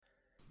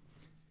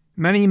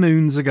Many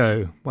moons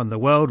ago, when the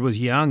world was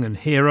young and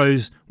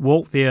heroes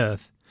walked the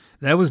earth,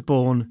 there was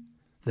born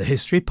the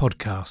History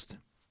Podcast.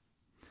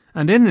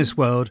 And in this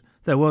world,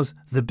 there was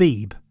the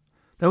Beeb.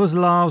 There was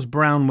Lars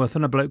Brownworth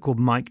and a bloke called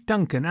Mike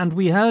Duncan, and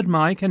we heard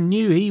Mike and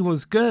knew he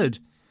was good.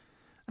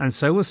 And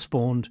so was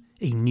spawned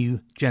a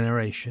new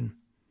generation,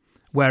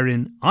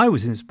 wherein I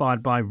was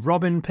inspired by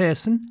Robin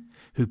Pearson,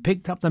 who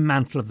picked up the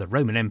mantle of the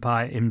Roman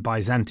Empire in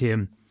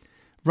Byzantium.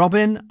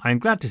 Robin, I'm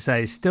glad to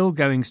say, is still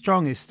going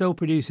strong, is still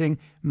producing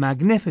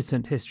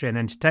magnificent history and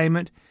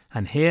entertainment,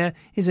 and here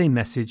is a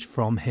message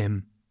from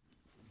him.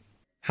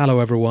 Hello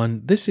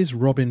everyone, this is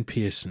Robin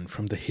Pearson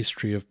from the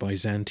History of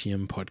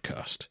Byzantium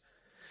podcast.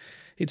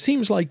 It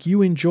seems like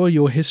you enjoy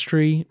your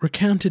history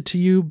recounted to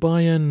you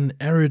by an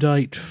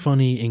erudite,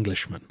 funny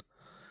Englishman.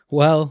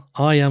 Well,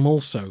 I am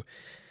also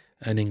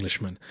an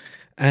Englishman.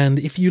 And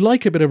if you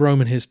like a bit of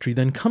Roman history,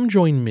 then come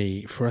join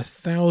me for a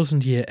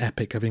 1,000-year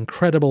epic of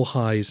incredible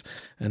highs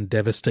and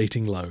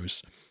devastating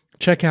lows.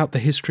 Check out The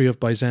History of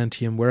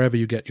Byzantium wherever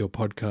you get your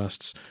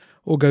podcasts,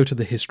 or go to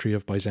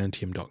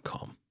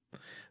thehistoryofbyzantium.com.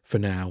 For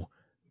now,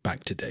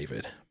 back to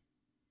David.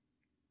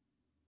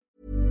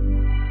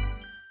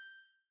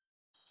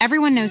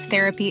 Everyone knows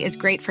therapy is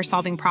great for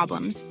solving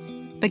problems,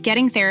 but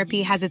getting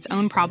therapy has its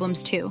own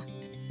problems too,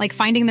 like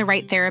finding the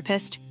right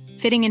therapist,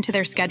 fitting into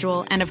their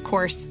schedule, and of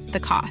course, the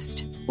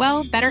cost.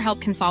 Well,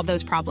 BetterHelp can solve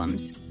those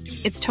problems.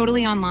 It's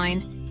totally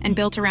online and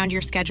built around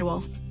your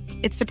schedule.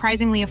 It's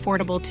surprisingly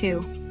affordable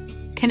too.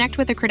 Connect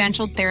with a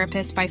credentialed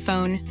therapist by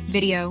phone,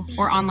 video,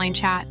 or online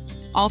chat,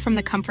 all from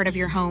the comfort of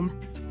your home.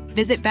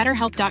 Visit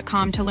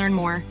BetterHelp.com to learn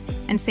more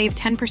and save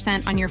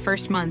 10% on your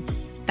first month.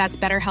 That's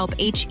BetterHelp,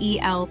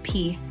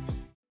 H-E-L-P.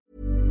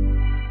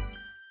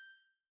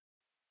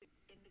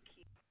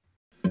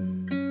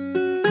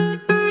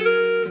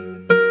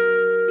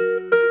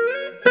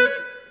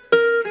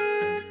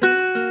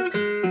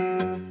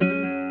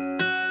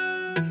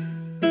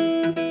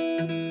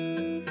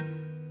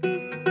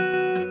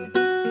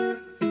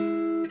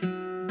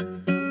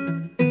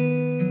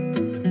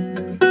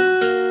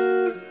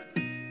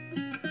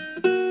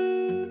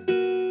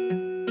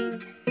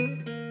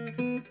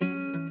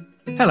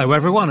 Hello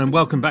everyone and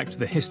welcome back to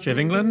the History of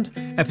England,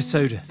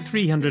 episode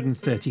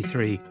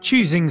 333,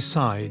 Choosing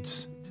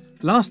Sides.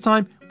 Last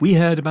time we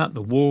heard about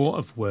the War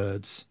of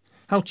Words,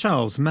 how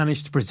Charles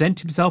managed to present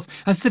himself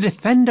as the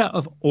defender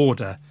of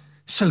order,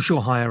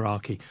 social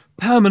hierarchy,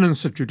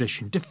 permanence of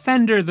tradition,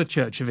 defender of the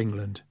Church of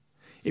England.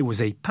 It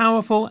was a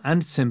powerful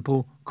and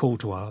simple call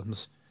to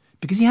arms,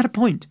 because he had a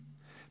point.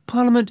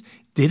 Parliament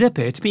did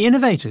appear to be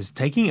innovators,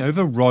 taking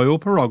over royal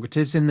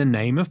prerogatives in the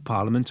name of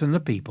Parliament and the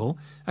people,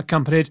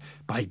 accompanied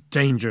by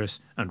dangerous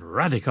and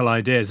radical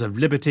ideas of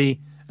liberty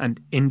and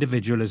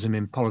individualism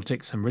in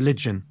politics and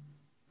religion.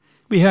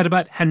 We heard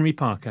about Henry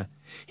Parker,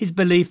 his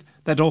belief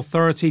that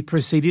authority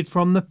proceeded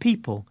from the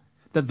people,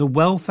 that the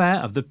welfare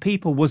of the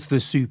people was the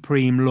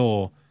supreme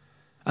law,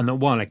 and that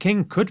while a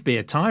king could be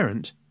a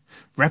tyrant,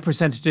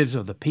 representatives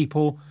of the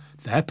people,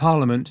 their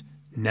Parliament,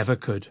 never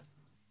could.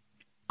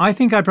 I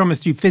think I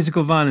promised you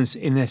physical violence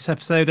in this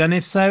episode, and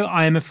if so,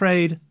 I am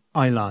afraid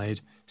I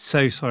lied.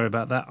 So sorry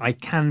about that. I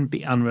can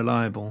be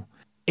unreliable.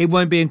 It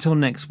won't be until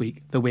next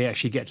week that we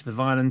actually get to the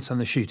violence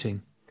and the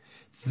shooting.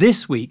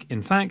 This week,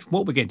 in fact,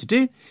 what we're going to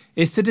do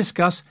is to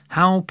discuss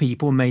how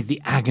people made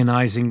the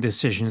agonising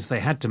decisions they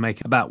had to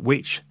make about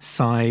which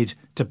side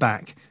to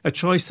back, a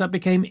choice that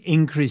became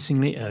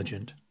increasingly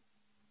urgent.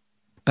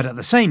 But at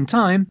the same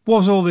time,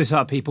 was all this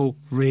upheaval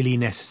really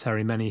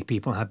necessary? Many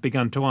people had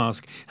begun to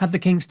ask. Had the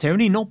king's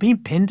tyranny not been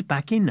pinned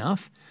back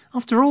enough?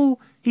 After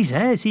all, he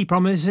says he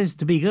promises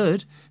to be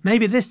good.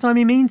 Maybe this time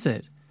he means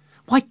it.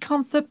 Why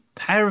can't the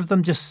pair of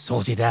them just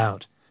sort it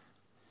out?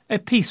 A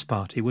peace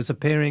party was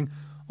appearing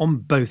on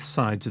both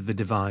sides of the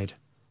divide.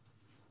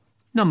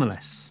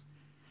 Nonetheless,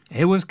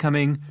 it was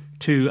coming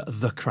to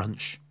the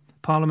crunch.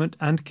 Parliament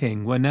and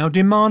king were now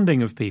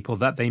demanding of people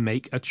that they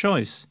make a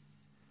choice.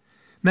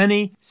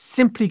 Many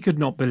simply could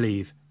not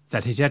believe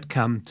that it had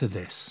come to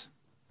this.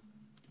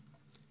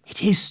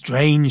 It is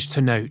strange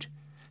to note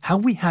how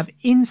we have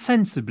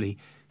insensibly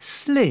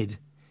slid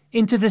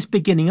into this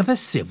beginning of a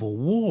civil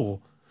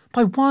war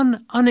by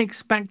one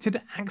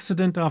unexpected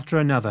accident after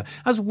another,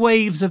 as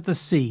waves of the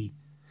sea,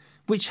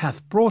 which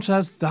hath brought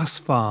us thus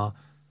far,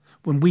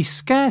 when we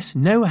scarce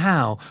know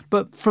how,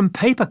 but from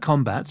paper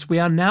combats we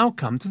are now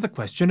come to the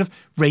question of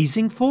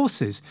raising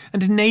forces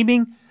and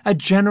naming a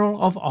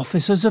general of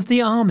officers of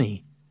the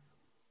army.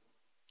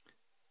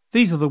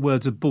 These are the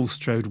words of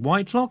Bulstrode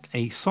Whitelocke,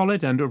 a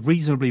solid and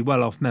reasonably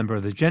well-off member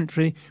of the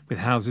gentry, with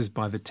houses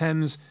by the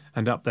Thames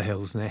and up the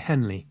hills near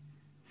Henley.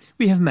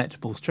 We have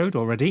met Bulstrode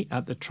already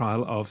at the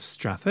trial of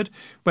Strafford,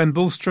 when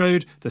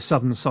Bulstrode, the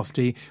southern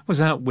softy, was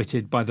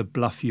outwitted by the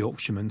bluff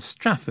Yorkshireman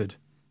Strafford.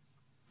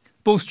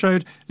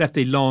 Bulstrode left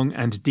a long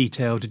and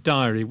detailed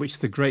diary which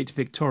the great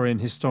Victorian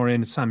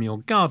historian Samuel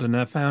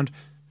Gardiner found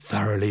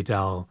thoroughly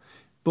dull.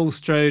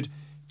 Bulstrode,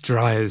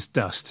 dry as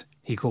dust,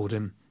 he called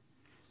him.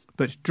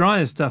 But dry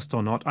as dust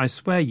or not, I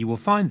swear you will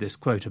find this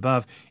quote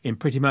above in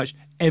pretty much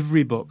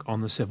every book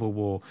on the Civil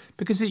War,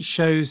 because it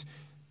shows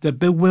the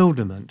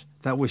bewilderment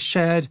that was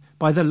shared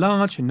by the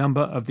large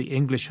number of the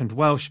English and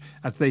Welsh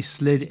as they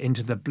slid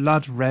into the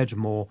blood-red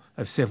maw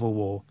of civil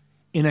war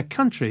in a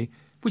country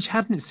which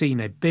hadn't seen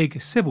a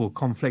big civil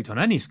conflict on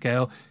any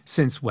scale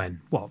since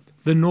when? What,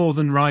 the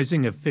Northern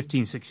Rising of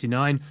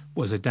 1569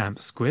 was a damp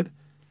squib?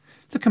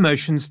 The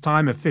commotions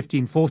time of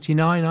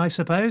 1549, I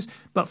suppose,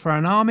 but for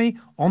an army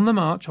on the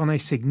march on a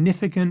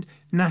significant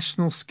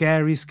national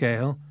scary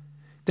scale,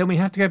 don't we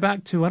have to go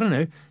back to,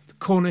 the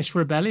Cornish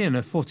Rebellion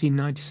of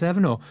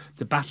 1497 or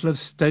the Battle of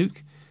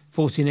Stoke,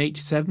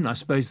 1487? I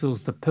suppose there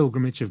was the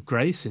Pilgrimage of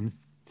Grace in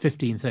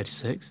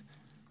 1536.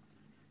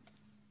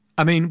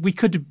 I mean, we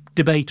could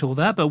debate all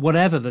that, but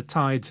whatever the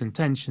tides and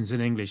tensions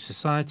in English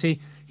society,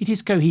 it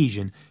is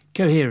cohesion,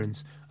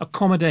 coherence,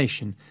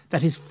 accommodation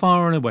that is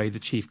far and away the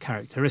chief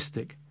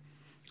characteristic.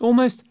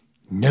 Almost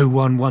no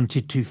one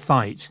wanted to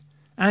fight,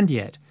 and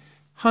yet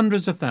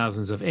hundreds of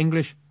thousands of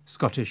English,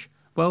 Scottish,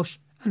 Welsh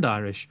and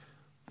Irish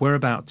were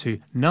about to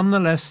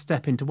nonetheless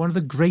step into one of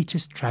the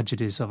greatest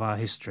tragedies of our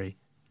history.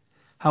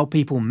 How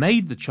people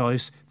made the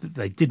choice that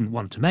they didn't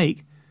want to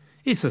make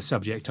is the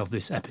subject of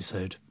this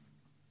episode.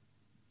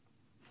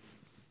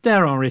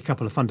 There are a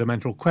couple of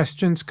fundamental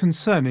questions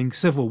concerning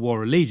Civil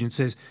War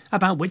allegiances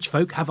about which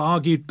folk have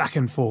argued back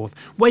and forth,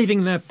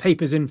 waving their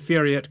papers in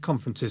fury at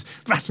conferences,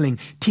 rattling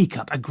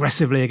teacup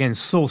aggressively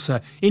against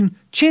saucer in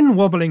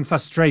chin-wobbling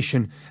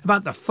frustration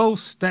about the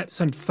false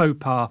steps and faux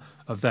pas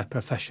of their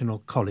professional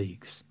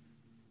colleagues.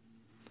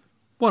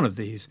 One of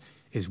these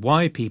is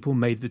why people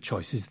made the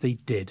choices they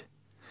did,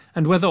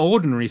 and whether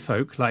ordinary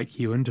folk like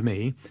you and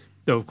me,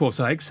 though of course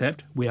I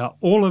accept we are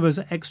all of us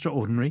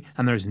extraordinary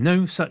and there is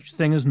no such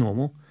thing as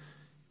normal,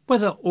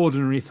 whether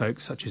ordinary folk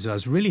such as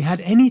us really had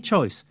any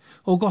choice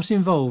or got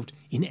involved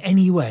in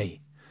any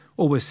way,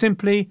 or were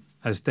simply,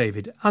 as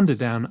David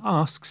Underdown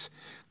asks,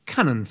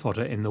 cannon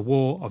fodder in the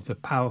war of the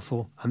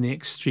powerful and the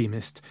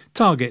extremist,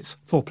 targets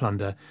for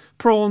plunder,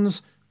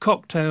 prawns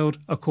cocktailed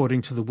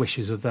according to the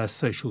wishes of their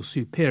social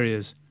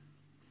superiors.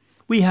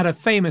 We had a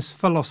famous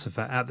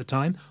philosopher at the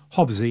time,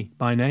 Hobbesy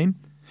by name,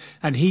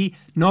 and he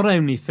not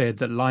only feared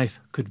that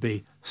life could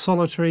be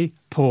solitary,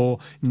 poor,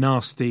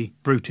 nasty,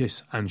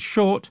 Brutus and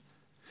short,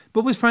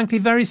 but was frankly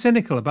very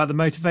cynical about the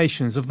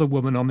motivations of the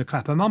woman on the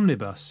Clapham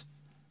omnibus.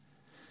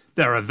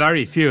 There are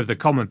very few of the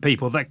common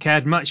people that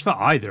cared much for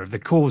either of the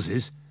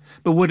causes,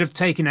 but would have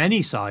taken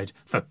any side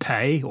for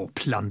pay or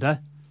plunder.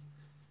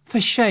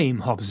 For shame,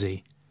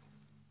 Hobbesy.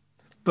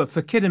 But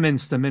for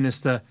Kidderminster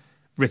minister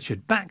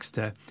Richard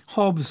Baxter,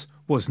 Hobbes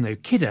was no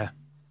kidder.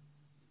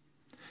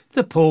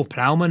 The poor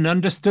ploughman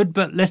understood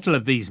but little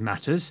of these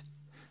matters,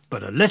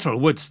 but a little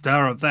would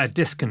stir up their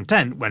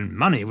discontent when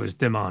money was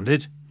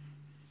demanded.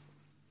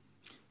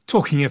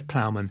 Talking of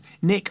ploughmen,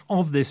 Nick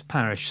of this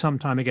parish some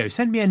time ago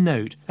sent me a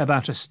note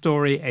about a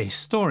story a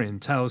historian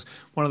tells,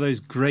 one of those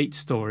great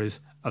stories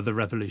of the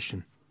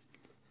Revolution.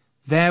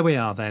 There we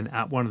are then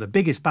at one of the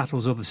biggest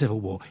battles of the Civil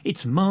War.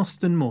 It's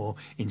Marston Moor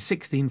in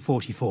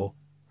 1644.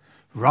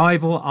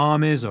 Rival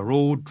armies are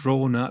all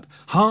drawn up,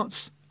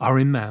 hearts are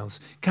in mouths,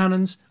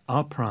 cannons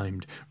are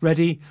primed,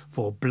 ready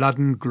for blood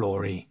and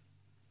glory.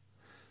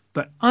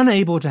 But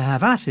unable to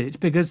have at it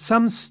because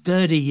some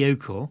sturdy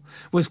yokel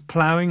was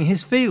ploughing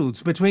his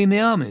fields between the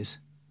armies.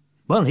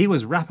 Well, he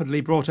was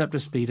rapidly brought up to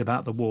speed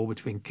about the war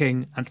between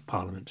King and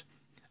Parliament,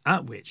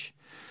 at which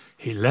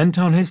he leant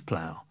on his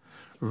plough,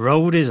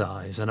 rolled his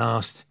eyes and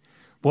asked,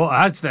 "What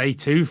has they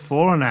two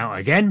fallen out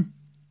again?"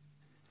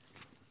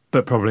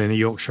 But probably in a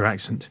Yorkshire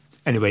accent.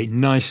 Anyway,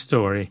 nice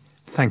story.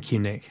 Thank you,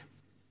 Nick.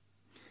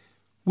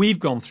 We've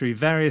gone through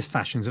various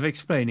fashions of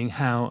explaining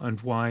how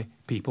and why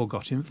people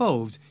got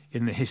involved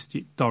in the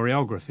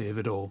historiography of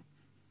it all.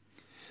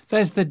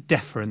 There's the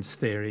deference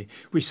theory,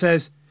 which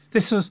says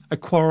this was a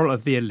quarrel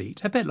of the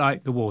elite, a bit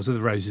like the Wars of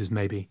the Roses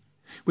maybe,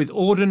 with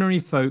ordinary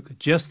folk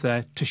just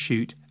there to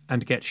shoot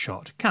and get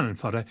shot, cannon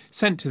fodder,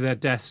 sent to their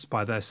deaths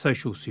by their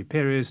social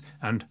superiors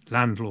and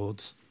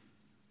landlords.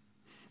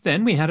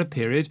 Then we had a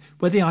period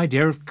where the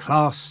idea of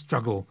class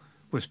struggle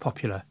was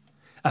popular.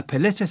 A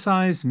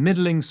politicised,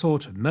 middling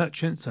sort of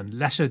merchants and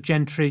lesser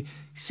gentry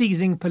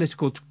seizing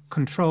political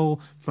control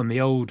from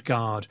the old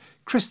guard,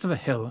 Christopher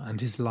Hill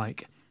and his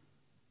like.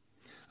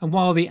 And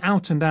while the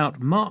out-and-out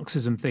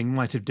Marxism thing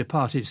might have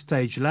departed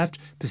stage left,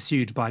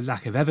 pursued by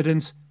lack of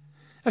evidence,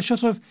 a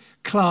sort of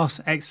class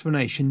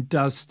explanation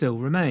does still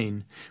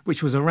remain,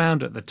 which was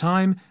around at the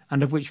time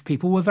and of which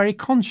people were very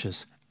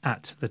conscious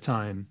at the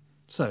time.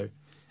 So,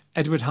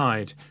 Edward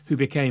Hyde, who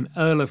became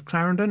Earl of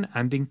Clarendon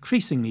and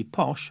increasingly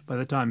posh by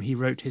the time he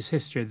wrote his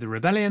History of the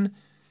Rebellion,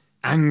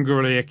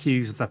 angrily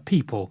accused the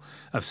people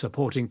of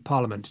supporting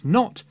Parliament,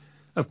 not,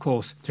 of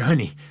course, through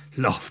any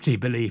lofty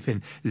belief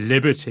in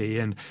liberty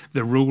and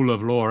the rule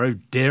of law. Oh,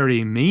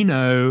 dearie me,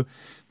 no.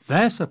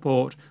 Their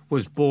support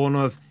was born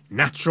of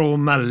natural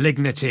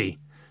malignity,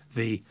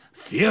 the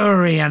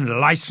fury and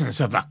licence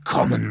of the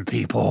common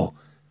people.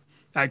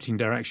 Acting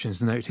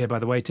directions note here, by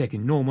the way, take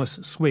enormous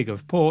swig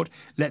of port,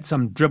 let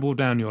some dribble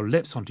down your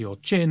lips onto your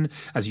chin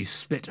as you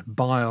spit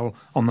bile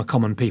on the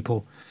common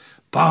people.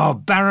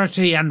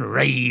 barbarity and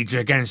rage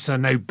against the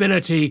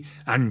nobility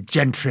and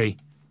gentry.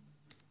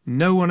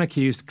 No one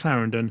accused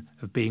Clarendon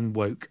of being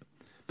woke,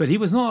 but he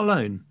was not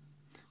alone.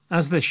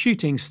 As the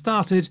shooting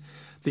started,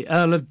 the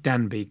Earl of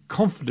Danby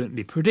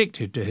confidently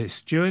predicted to his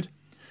steward,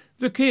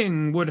 "The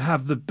king would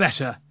have the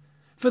better,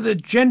 for the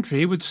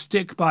gentry would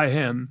stick by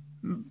him.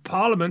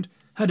 Parliament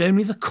had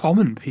only the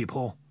common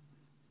people."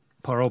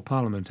 Poor old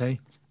Parliament, eh?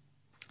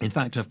 In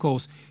fact, of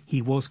course,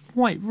 he was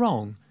quite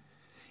wrong,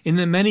 in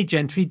that many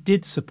gentry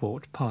did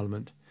support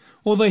Parliament,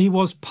 although he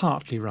was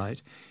partly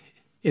right,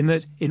 in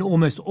that in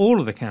almost all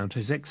of the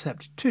counties,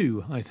 except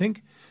two, I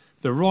think,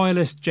 the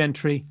royalist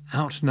gentry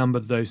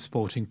outnumbered those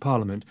supporting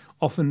Parliament,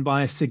 often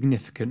by a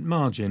significant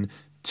margin,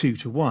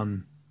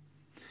 2-1.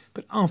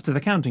 But after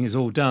the counting is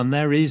all done,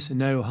 there is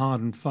no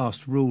hard and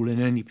fast rule in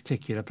any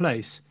particular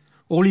place.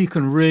 All you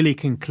can really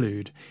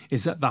conclude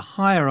is that the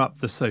higher up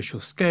the social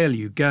scale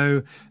you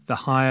go,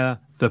 the higher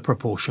the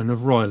proportion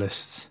of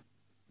royalists.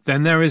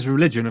 Then there is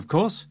religion, of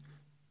course.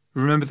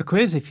 Remember the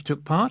quiz if you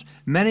took part?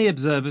 Many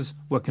observers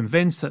were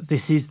convinced that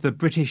this is the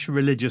British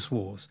religious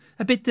wars.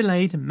 A bit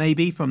delayed,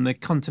 maybe, from the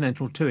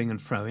continental toing and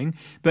froing,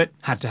 but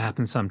had to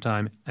happen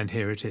sometime, and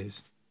here it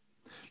is.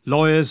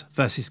 Lawyers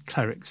versus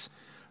clerics.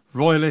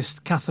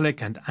 Royalist,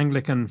 Catholic and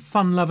Anglican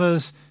fun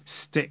lovers,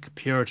 stick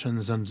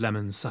Puritans and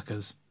lemon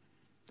suckers.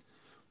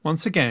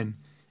 Once again,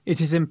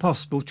 it is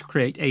impossible to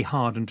create a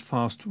hard and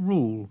fast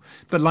rule,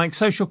 but like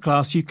social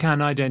class you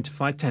can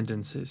identify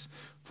tendencies.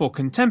 For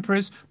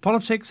contemporaries,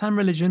 politics and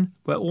religion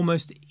were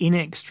almost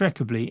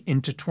inextricably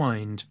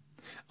intertwined.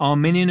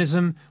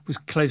 Arminianism was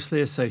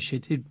closely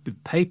associated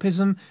with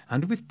papism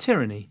and with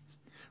tyranny.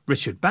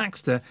 Richard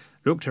Baxter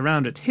looked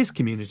around at his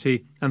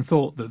community and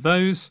thought that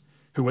those,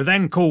 who were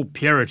then called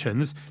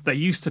Puritans, that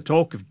used to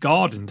talk of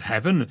God and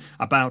heaven,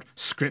 about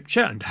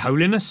scripture and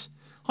holiness,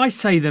 I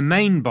say the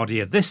main body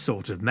of this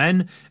sort of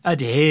men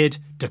adhered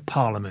to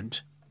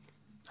Parliament.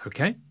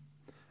 OK?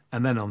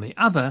 And then on the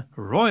other,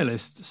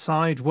 royalist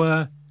side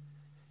were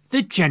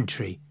the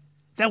gentry,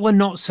 that were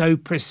not so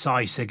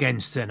precise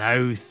against an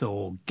oath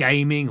or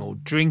gaming or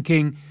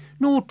drinking,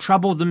 nor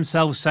troubled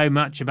themselves so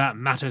much about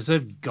matters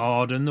of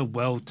God and the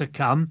world to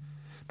come,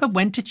 but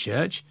went to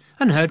church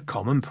and heard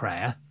common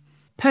prayer.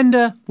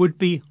 Pender would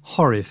be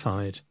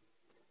horrified.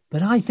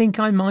 But I think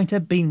I might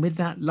have been with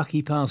that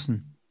lucky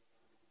parson.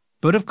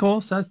 But of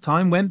course, as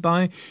time went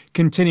by,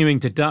 continuing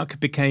to duck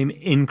became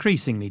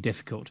increasingly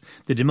difficult.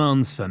 The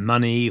demands for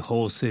money,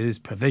 horses,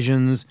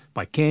 provisions,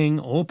 by king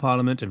or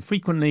parliament, and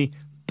frequently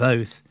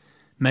both,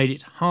 made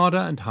it harder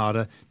and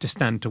harder to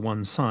stand to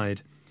one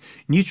side.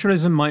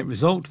 Neutralism might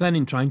result then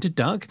in trying to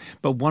duck,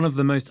 but one of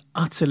the most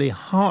utterly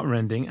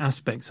heartrending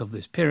aspects of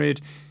this period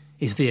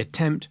is the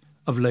attempt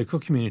of local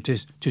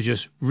communities to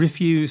just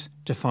refuse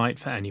to fight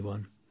for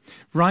anyone.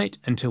 Right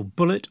until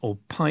bullet or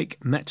pike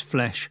met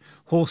flesh,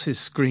 horses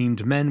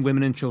screamed, men,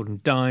 women and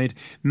children died,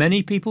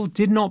 many people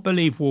did not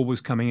believe war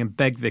was coming and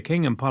begged the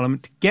king and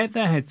parliament to get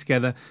their heads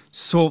together,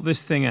 sort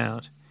this thing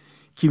out.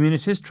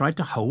 Communities tried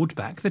to hold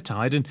back the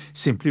tide and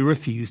simply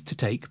refused to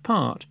take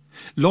part.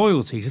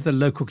 Loyalty to the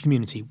local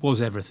community was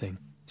everything.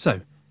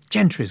 So,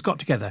 gentries got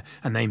together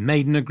and they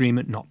made an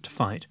agreement not to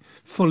fight.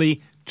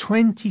 Fully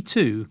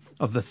 22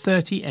 of the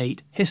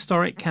 38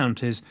 historic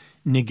counties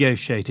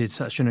negotiated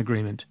such an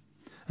agreement.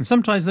 And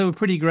sometimes they were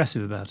pretty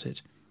aggressive about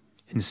it.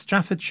 In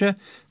Staffordshire,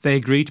 they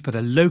agreed to put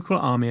a local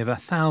army of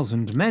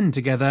 1,000 men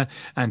together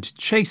and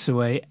chase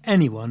away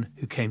anyone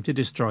who came to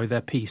destroy their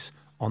peace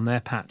on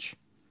their patch.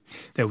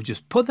 They would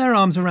just put their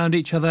arms around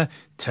each other,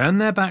 turn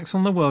their backs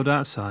on the world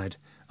outside.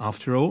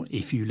 After all,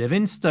 if you live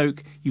in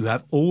Stoke, you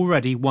have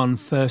already won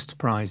first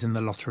prize in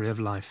the lottery of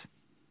life.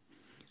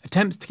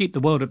 Attempts to keep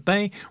the world at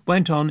bay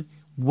went on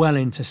well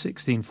into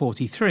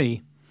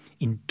 1643.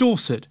 In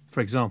Dorset, for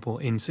example,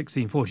 in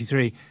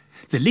 1643,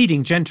 the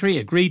leading gentry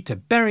agreed to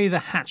bury the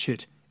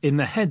hatchet in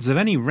the heads of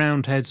any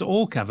Roundheads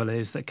or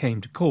Cavaliers that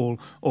came to call,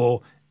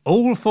 or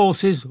all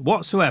forces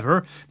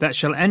whatsoever that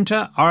shall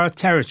enter our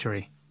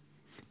territory.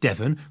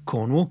 Devon,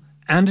 Cornwall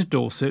and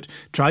Dorset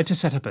tried to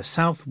set up a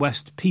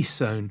south-west peace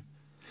zone.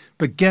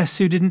 But guess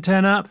who didn't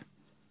turn up?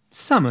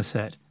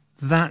 Somerset.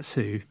 That's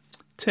who.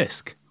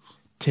 Tisk.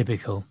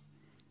 Typical.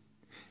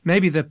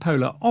 Maybe the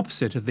polar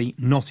opposite of the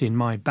not in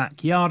my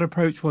backyard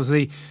approach was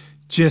the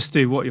just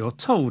do what you're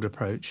told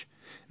approach.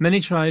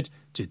 Many tried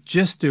to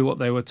just do what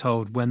they were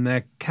told when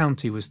their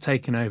county was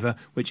taken over,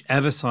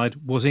 whichever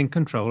side was in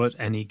control at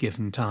any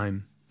given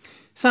time.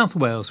 South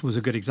Wales was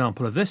a good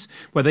example of this,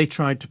 where they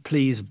tried to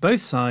please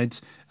both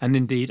sides and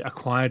indeed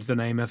acquired the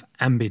name of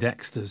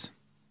ambidexters.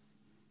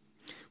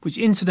 Which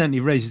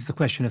incidentally raises the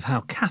question of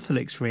how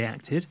Catholics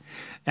reacted,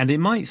 and it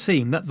might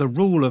seem that the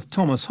rule of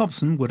Thomas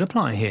Hobson would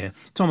apply here.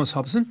 Thomas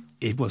Hobson,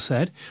 it was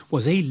said,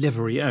 was a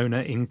livery owner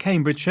in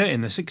Cambridgeshire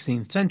in the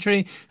 16th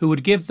century who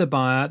would give the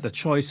buyer the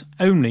choice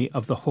only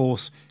of the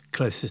horse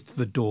closest to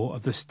the door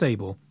of the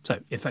stable. So,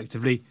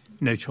 effectively,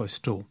 no choice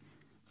at all.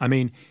 I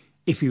mean,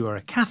 if you were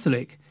a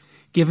Catholic,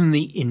 given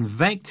the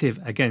invective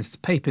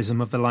against papism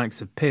of the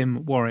likes of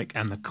Pym, Warwick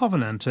and the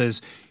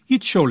Covenanters,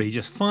 you'd surely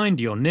just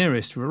find your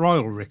nearest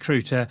royal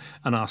recruiter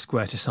and ask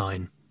where to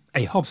sign.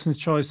 A Hobson's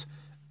choice,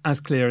 as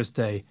clear as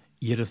day,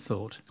 you'd have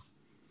thought.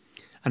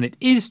 And it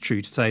is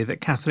true to say that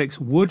Catholics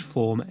would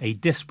form a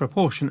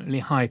disproportionately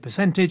high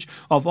percentage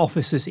of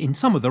officers in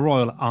some of the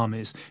royal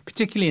armies,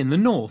 particularly in the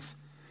north.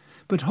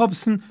 But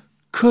Hobson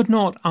could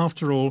not,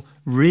 after all,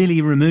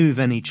 really remove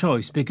any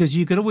choice, because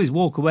you could always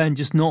walk away and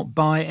just not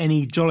buy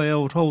any jolly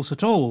old horse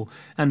at all,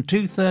 and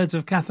 2/3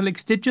 of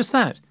Catholics did just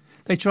that.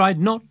 They tried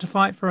not to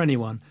fight for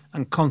anyone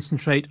and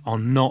concentrate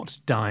on not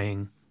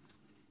dying.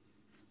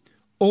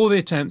 All the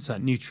attempts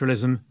at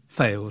neutralism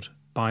failed,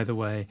 by the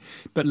way,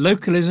 but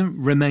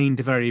localism remained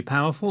very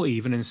powerful.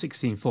 Even in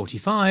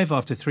 1645,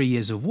 after 3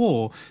 years of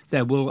war,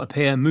 there will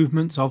appear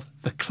movements of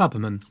the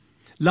clubmen,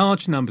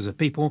 large numbers of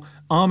people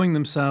arming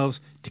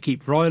themselves to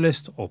keep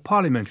royalist or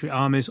parliamentary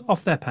armies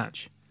off their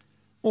patch.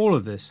 All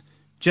of this,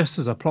 just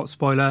as a plot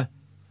spoiler,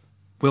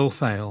 will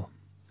fail.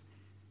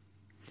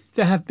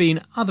 There have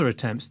been other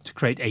attempts to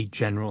create a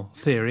general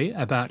theory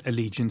about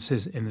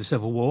allegiances in the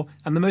Civil War,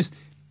 and the most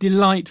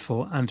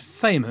delightful and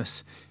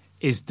famous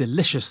is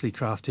deliciously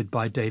crafted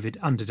by David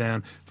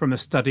Underdown from a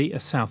study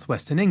of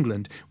southwestern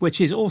England,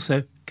 which is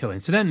also,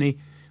 coincidentally,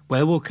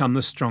 where will come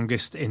the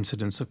strongest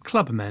incidence of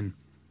clubmen.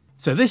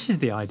 So this is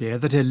the idea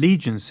that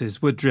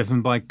allegiances were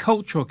driven by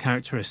cultural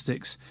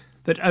characteristics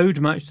that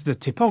owed much to the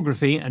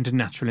topography and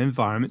natural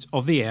environment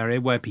of the area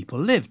where people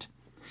lived.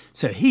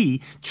 So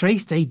he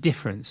traced a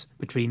difference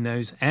between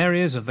those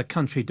areas of the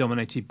country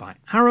dominated by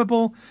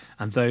arable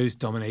and those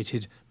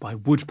dominated by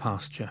wood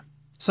pasture.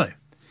 So,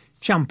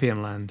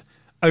 champion land,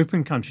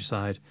 open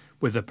countryside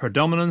with a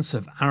predominance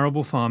of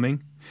arable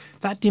farming,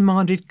 that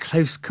demanded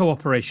close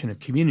cooperation of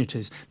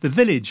communities. The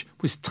village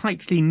was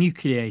tightly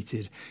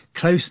nucleated,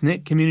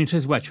 close-knit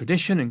communities where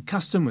tradition and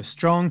custom were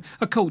strong,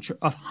 a culture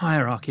of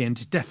hierarchy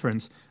and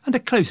deference, and a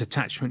close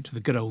attachment to the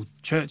good old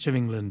Church of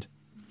England.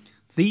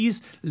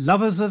 These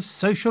lovers of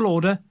social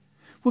order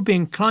would be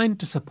inclined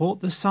to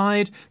support the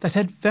side that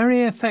had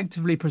very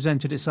effectively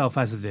presented itself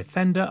as a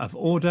defender of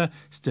order,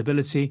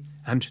 stability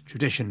and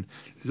tradition.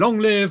 Long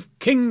live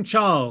King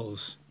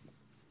Charles!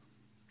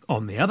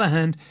 On the other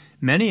hand,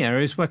 many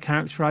areas were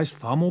characterised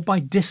far more by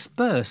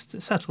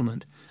dispersed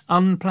settlement,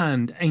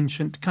 unplanned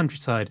ancient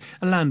countryside,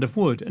 a land of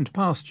wood and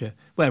pasture,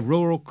 where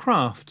rural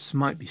crafts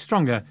might be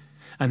stronger,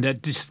 and a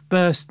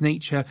dispersed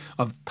nature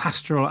of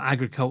pastoral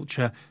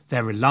agriculture,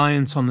 their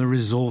reliance on the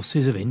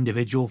resources of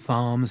individual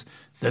farms,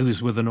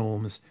 those were the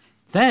norms.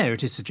 There,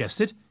 it is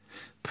suggested,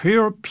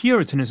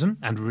 Puritanism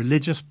and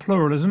religious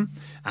pluralism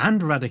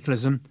and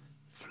radicalism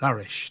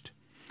flourished.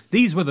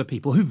 These were the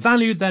people who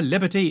valued their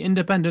liberty,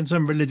 independence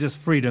and religious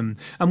freedom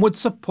and would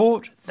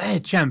support their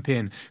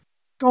champion.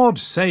 God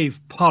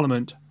save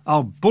Parliament,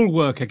 our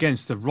bulwark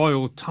against the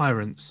royal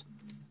tyrants.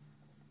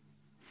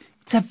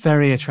 It's a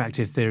very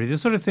attractive theory, the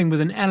sort of thing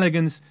with an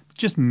elegance that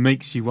just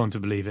makes you want to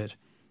believe it.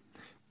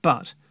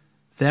 But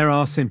there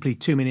are simply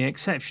too many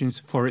exceptions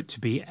for it to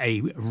be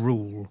a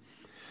rule.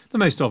 The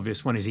most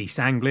obvious one is East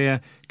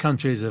Anglia,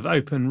 countries of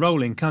open,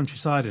 rolling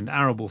countryside and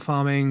arable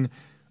farming,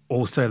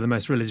 also the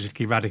most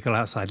religiously radical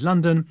outside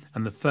London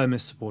and the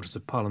firmest supporters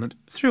of Parliament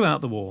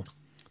throughout the war.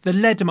 The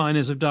lead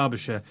miners of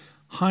Derbyshire,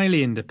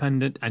 highly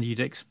independent, and you'd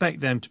expect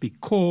them to be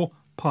core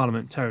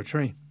Parliament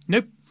territory.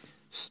 Nope,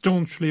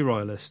 staunchly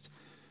royalist.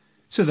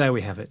 So there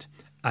we have it.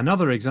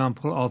 Another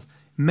example of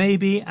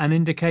maybe an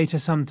indicator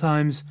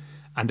sometimes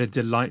and a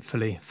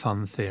delightfully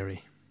fun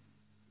theory.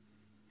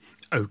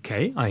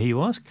 OK, I hear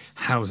you ask,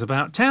 how's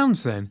about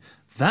towns then?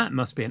 That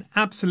must be an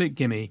absolute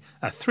gimme,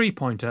 a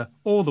three-pointer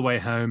all the way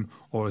home,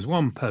 or as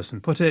one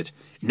person put it,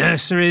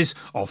 nurseries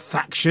of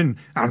faction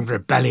and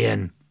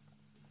rebellion.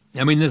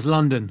 I mean, there's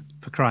London,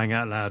 for crying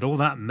out loud, all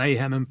that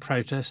mayhem and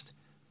protest.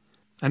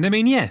 And I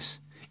mean, yes,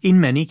 in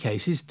many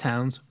cases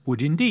towns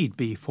would indeed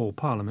be for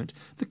Parliament,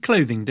 the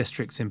clothing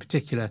districts in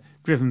particular,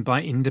 driven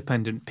by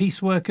independent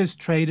piece workers,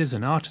 traders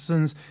and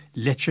artisans.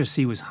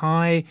 Literacy was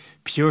high,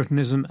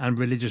 Puritanism and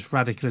religious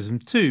radicalism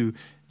too,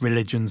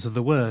 religions of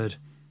the word.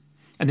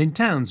 And in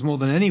towns, more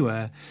than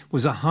anywhere,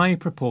 was a high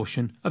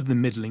proportion of the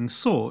middling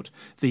sort,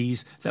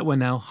 these that were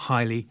now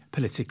highly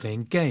politically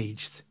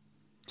engaged.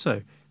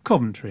 So,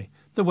 Coventry,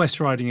 the West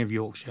Riding of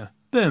Yorkshire,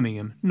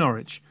 Birmingham,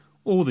 Norwich,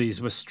 all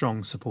these were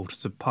strong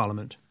supporters of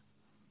Parliament.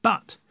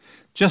 But,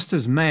 just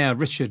as Mayor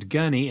Richard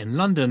Gurney in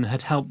London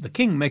had helped the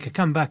King make a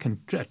comeback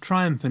and a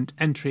triumphant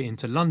entry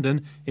into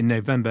London in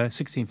November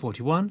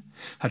 1641,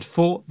 had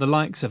fought the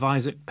likes of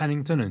Isaac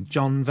Pennington and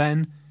John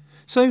Venn,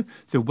 so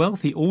the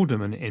wealthy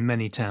aldermen in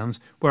many towns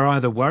were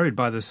either worried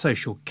by the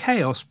social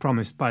chaos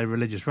promised by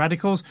religious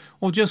radicals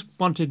or just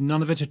wanted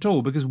none of it at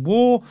all because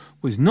war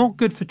was not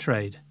good for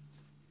trade.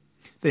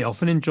 They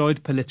often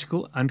enjoyed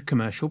political and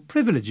commercial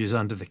privileges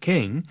under the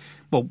King.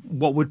 Well,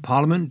 what would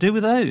Parliament do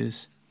with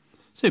those?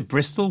 So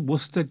Bristol,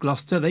 Worcester,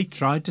 Gloucester, they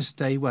tried to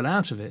stay well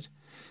out of it.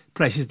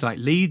 Places like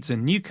Leeds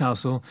and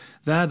Newcastle,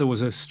 there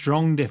was a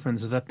strong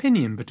difference of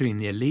opinion between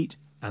the elite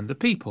and the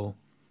people.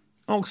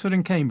 Oxford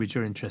and Cambridge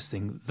are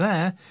interesting.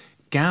 There,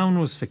 gown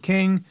was for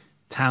king,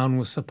 town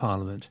was for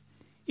Parliament.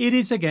 It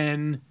is,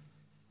 again,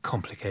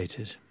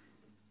 complicated.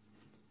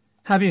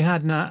 Have you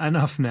had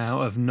enough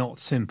now of not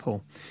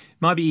simple?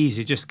 Might be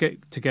easier just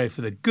to go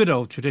for the good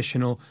old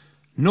traditional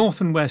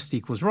north and west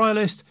equals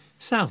royalist,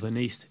 south and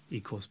east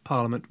equals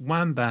parliament,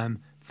 wham bam,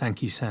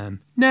 thank you Sam.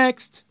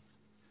 Next!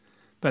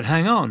 But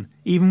hang on,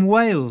 even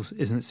Wales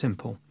isn't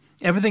simple.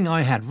 Everything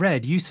I had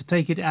read used to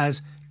take it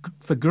as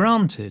for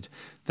granted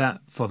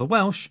that for the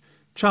Welsh,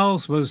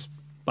 Charles was,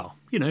 well,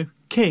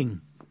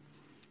 king.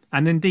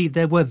 And indeed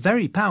there were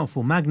very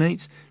powerful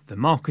magnates, the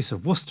Marquis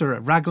of Worcester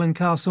at Raglan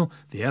Castle,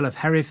 the Earl of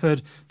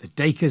Hereford, the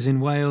Dacres in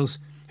Wales,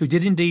 who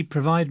did indeed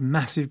provide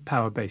massive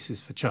power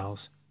bases for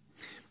Charles.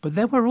 But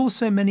there were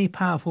also many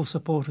powerful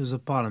supporters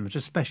of Parliament,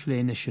 especially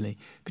initially,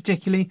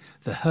 particularly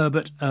the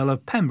Herbert Earl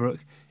of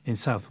Pembroke in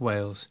South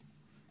Wales.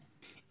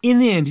 In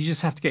the end, you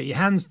just have to get your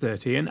hands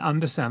dirty and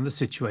understand the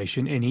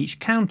situation in each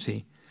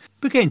county.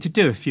 We're going to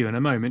do a few in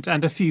a moment,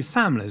 and a few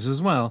families as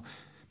well,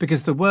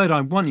 because the word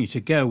I want you to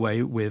go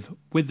away with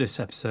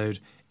this episode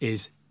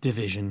is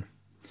division.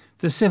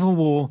 The Civil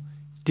War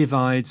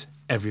divides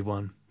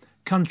everyone.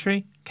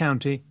 Country,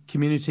 county,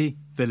 community,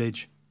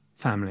 village,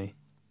 family.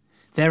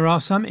 There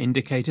are some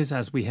indicators,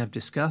 as we have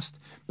discussed,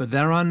 but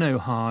there are no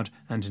hard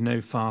and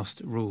no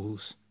fast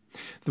rules.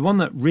 The one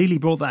that really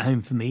brought that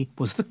home for me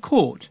was the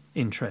court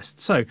interest.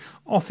 So,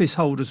 office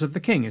holders of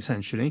the king,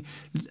 essentially,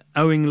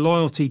 owing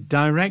loyalty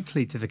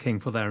directly to the king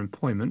for their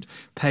employment,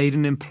 paid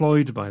and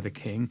employed by the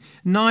king,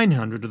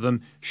 900 of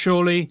them,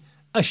 surely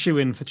a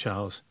shoo-in for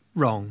Charles.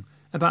 Wrong.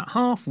 About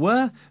half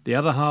were, the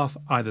other half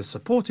either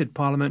supported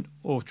Parliament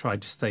or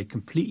tried to stay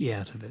completely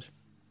out of it.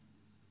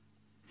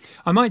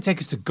 I might take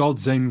us to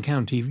God's own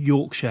county,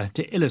 Yorkshire,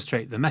 to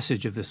illustrate the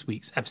message of this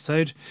week's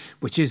episode,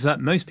 which is that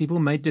most people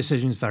made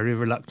decisions very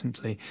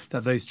reluctantly,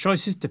 that those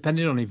choices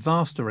depended on a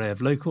vast array of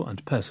local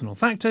and personal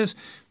factors,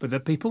 but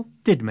that people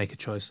did make a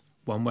choice,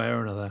 one way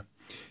or another.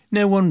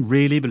 No one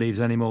really believes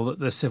anymore that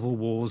the civil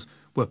wars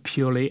were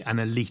purely an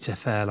elite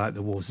affair like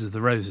the Wars of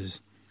the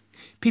Roses.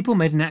 People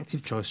made an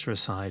active choice for a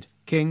side,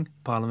 king,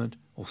 parliament,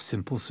 or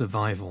simple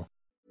survival.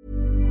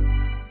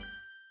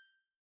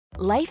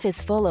 Life is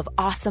full of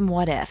awesome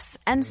what-ifs,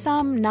 and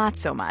some not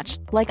so much,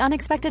 like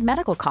unexpected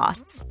medical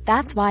costs.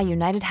 That's why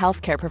United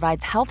Healthcare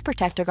provides Health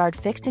Protector Guard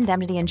fixed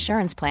indemnity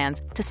insurance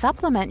plans to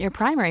supplement your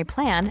primary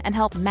plan and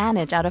help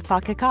manage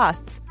out-of-pocket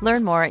costs.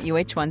 Learn more at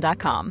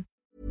uh1.com.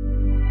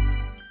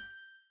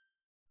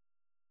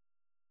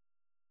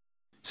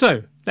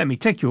 So, let me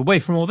take you away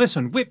from all this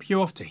and whip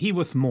you off to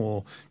Heworth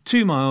Moor,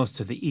 2 miles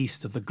to the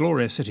east of the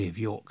glorious city of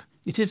York.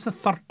 It is the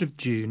 3rd of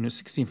June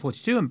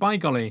 1642, and by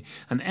golly,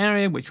 an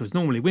area which was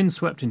normally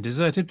windswept and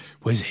deserted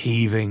was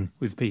heaving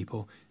with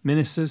people.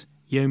 Ministers,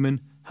 yeomen,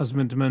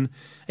 husbandmen,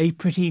 a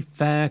pretty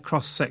fair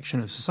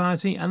cross-section of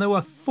society, and there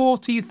were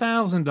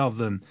 40,000 of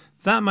them.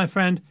 That, my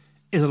friend,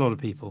 is a lot of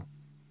people.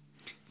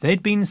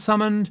 They'd been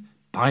summoned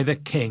by the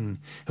king,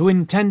 who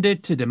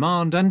intended to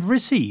demand and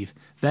receive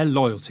their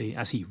loyalty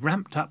as he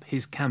ramped up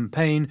his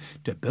campaign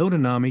to build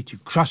an army to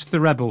crush the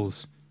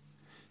rebels.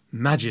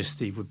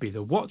 Majesty would be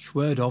the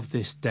watchword of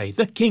this day,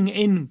 the king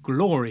in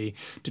glory,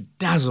 to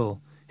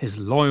dazzle his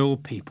loyal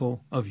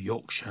people of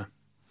Yorkshire.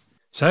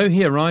 So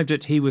he arrived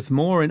at Heworth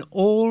Moor in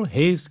all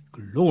his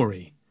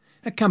glory,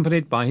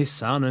 accompanied by his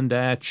son and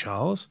heir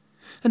Charles,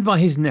 and by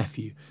his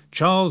nephew,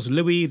 Charles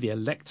Louis, the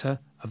Elector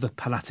of the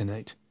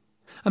Palatinate,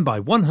 and by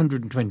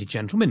 120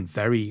 gentlemen,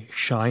 very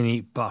shiny,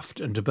 buffed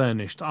and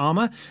burnished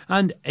armour,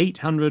 and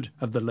 800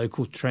 of the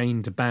local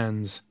trained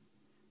bands.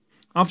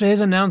 After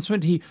his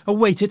announcement, he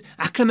awaited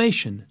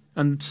acclamation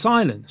and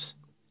silence,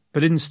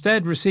 but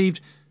instead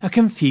received a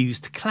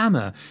confused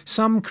clamour.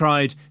 Some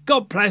cried,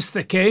 "God bless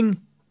the king,"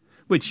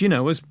 which,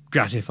 was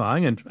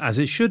gratifying, and as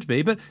it should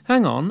be, but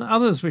hang on,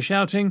 others were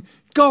shouting,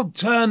 "God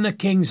turn the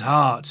king's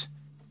heart."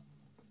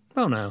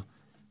 Well now,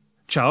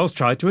 Charles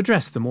tried to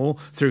address them all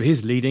through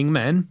his leading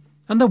men,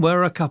 and there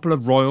were a couple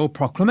of royal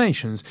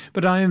proclamations,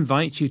 but I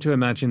invite you to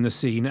imagine the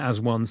scene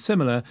as one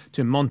similar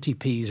to Monty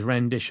P's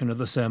rendition of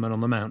the Sermon on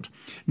the Mount.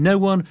 No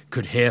one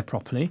could hear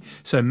properly,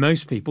 so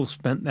most people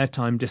spent their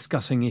time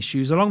discussing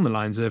issues along the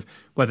lines of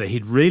whether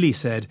he'd really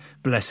said,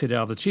 "Blessed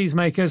are the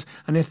cheesemakers,"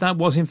 and if that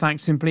was in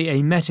fact simply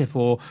a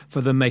metaphor for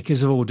the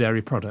makers of all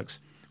dairy products.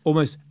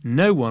 Almost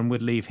no one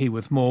would leave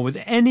Heworth Moor with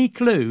any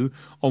clue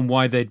on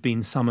why they'd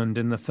been summoned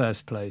in the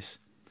first place.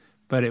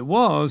 But it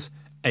was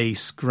a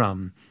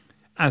scrum.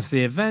 As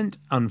the event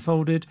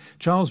unfolded,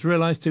 Charles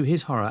realised to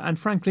his horror and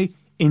frankly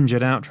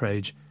injured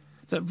outrage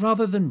that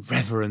rather than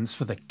reverence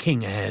for the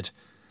king ahead,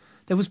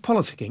 there was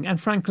politicking and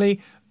frankly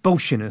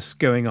Bolshevism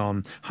going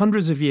on,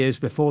 hundreds of years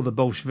before the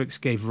Bolsheviks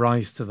gave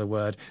rise to the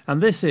word.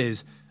 And this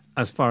is,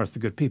 as far as the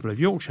good people of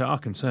Yorkshire are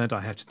concerned,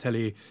 I have to tell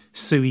you,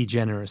 sui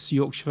generis.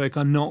 Yorkshire folk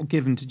are not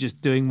given to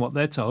just doing what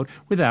they're told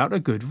without a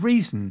good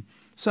reason.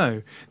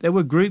 So there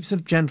were groups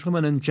of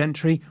gentlemen and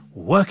gentry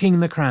working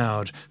the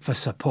crowd for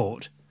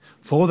support.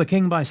 For the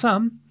king by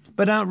some,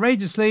 but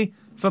outrageously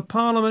for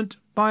Parliament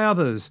by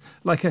others,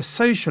 like a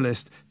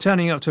socialist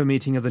turning up to a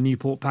meeting of the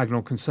Newport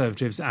Pagnell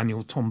Conservatives'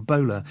 annual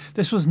tombola.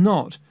 This was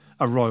not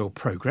a royal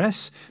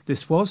progress.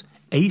 This was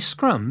a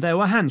scrum. There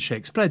were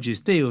handshakes, pledges,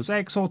 deals,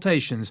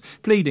 exhortations,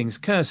 pleadings,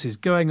 curses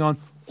going on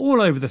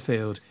all over the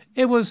field.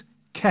 It was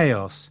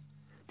chaos.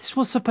 This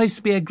was supposed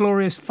to be a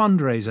glorious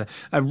fundraiser,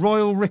 a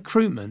royal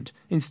recruitment.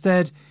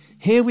 Instead,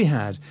 here we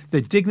had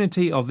the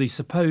dignity of the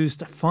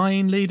supposed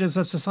fine leaders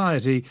of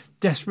society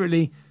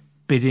desperately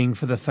bidding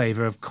for the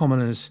favour of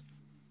commoners.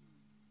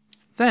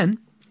 Then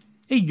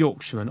a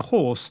Yorkshireman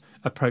horse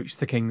approached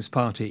the king's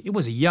party. It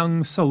was a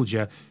young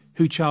soldier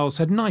who Charles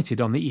had knighted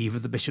on the eve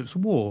of the Bishops'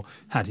 War,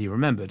 had he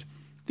remembered.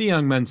 The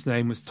young man's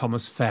name was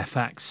Thomas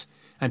Fairfax,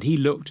 and he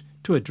looked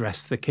to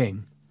address the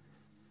king.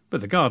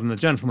 But the guard and the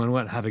gentlemen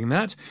weren't having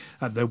that.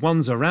 The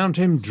ones around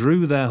him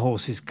drew their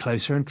horses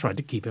closer and tried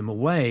to keep him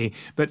away.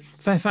 But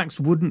Fairfax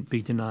wouldn't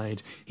be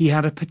denied. He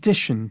had a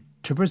petition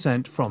to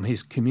present from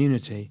his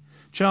community.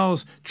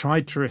 Charles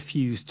tried to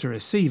refuse to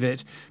receive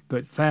it,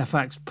 but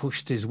Fairfax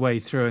pushed his way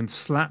through and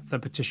slapped the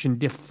petition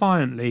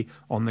defiantly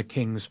on the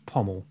king's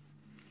pommel.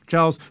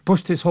 Charles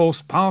pushed his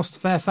horse past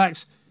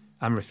Fairfax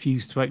and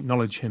refused to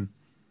acknowledge him.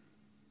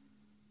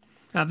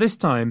 At this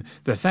time,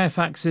 the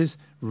Fairfaxes,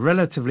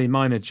 relatively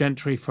minor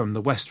gentry from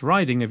the West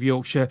Riding of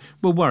Yorkshire,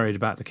 were worried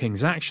about the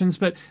king's actions,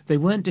 but they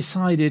weren't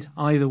decided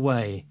either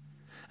way.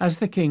 As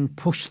the king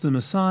pushed them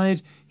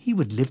aside, he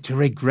would live to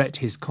regret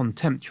his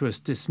contemptuous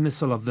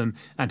dismissal of them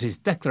and his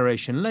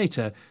declaration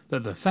later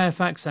that the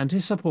Fairfax and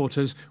his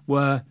supporters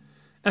were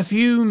a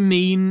few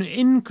mean,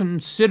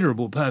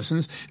 inconsiderable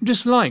persons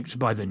disliked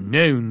by the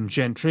known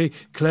gentry,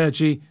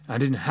 clergy,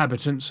 and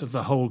inhabitants of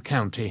the whole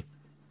county.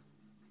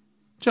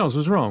 Charles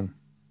was wrong.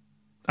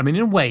 In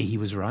a way he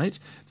was right.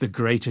 The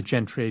greater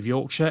gentry of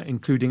Yorkshire,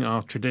 including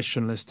our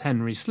traditionalist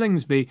Henry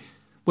Slingsby,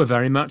 were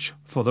very much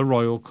for the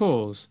royal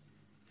cause.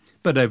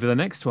 But over the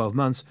next 12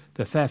 months,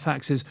 the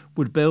Fairfaxes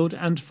would build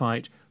and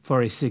fight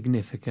for a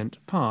significant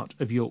part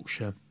of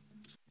Yorkshire.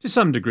 To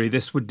some degree,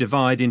 this would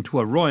divide into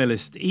a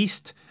royalist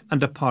east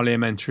and a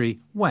parliamentary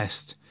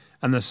west,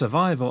 and the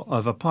survival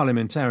of a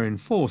parliamentarian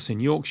force in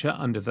Yorkshire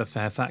under the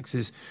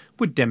Fairfaxes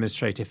would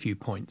demonstrate a few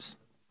points.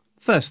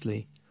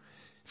 Firstly,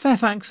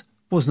 Fairfax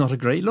was not a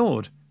great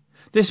lord.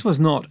 This was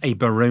not a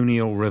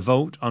baronial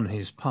revolt on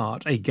his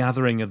part, a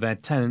gathering of their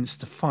tenants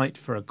to fight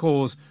for a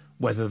cause,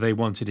 whether they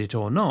wanted it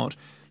or not.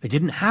 They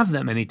didn't have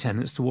that many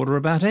tenants to order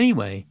about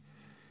anyway.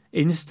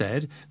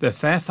 Instead, the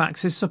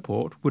Fairfaxes'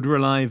 support would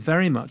rely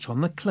very much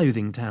on the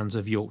clothing towns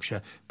of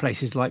Yorkshire,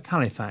 places like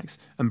Halifax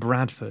and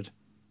Bradford.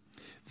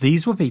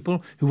 These were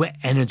people who were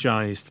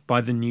energised by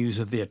the news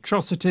of the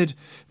atrocity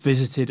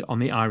visited on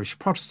the Irish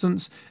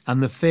Protestants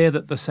and the fear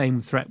that the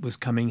same threat was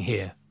coming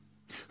here,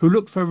 who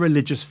looked for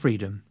religious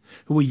freedom,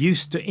 who were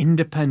used to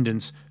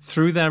independence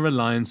through their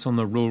reliance on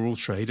the rural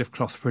trade of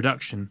cloth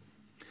production.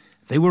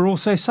 They were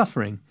also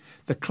suffering.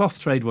 The cloth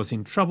trade was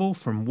in trouble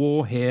from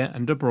war here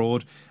and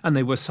abroad, and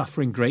they were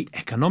suffering great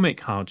economic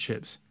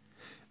hardships.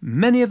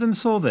 Many of them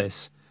saw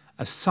this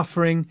as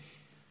suffering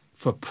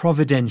for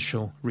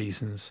providential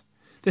reasons.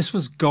 This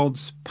was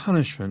God's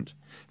punishment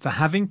for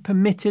having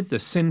permitted the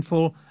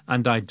sinful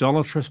and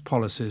idolatrous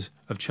policies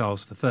of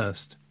Charles I.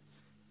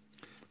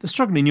 The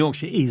struggle in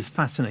Yorkshire is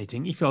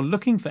fascinating. If you're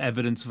looking for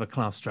evidence of a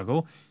class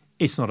struggle,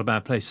 it's not a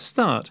bad place to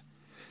start.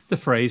 The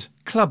phrase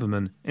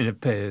clubberman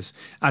appears,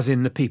 as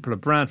in the people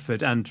of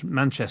Bradford and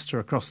Manchester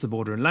across the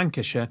border in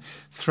Lancashire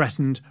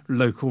threatened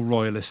local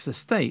royalist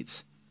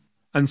estates.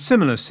 And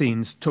similar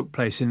scenes took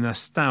place in the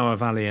Stour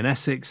Valley in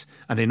Essex,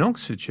 and in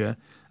Oxfordshire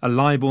a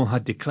libel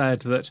had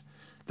declared that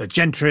the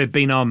gentry have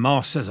been our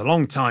masters a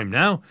long time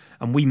now,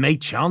 and we may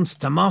chance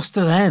to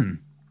master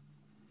them.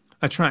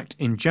 A tract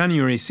in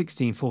January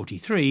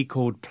 1643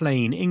 called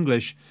Plain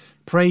English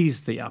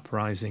praised the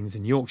uprisings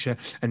in Yorkshire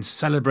and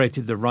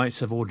celebrated the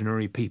rights of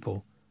ordinary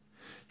people.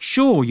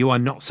 Sure, you are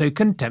not so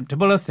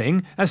contemptible a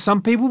thing as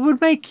some people would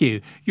make you.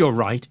 Your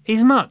right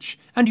is much,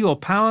 and your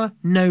power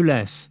no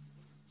less.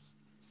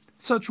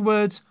 Such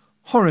words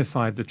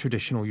horrified the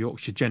traditional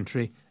Yorkshire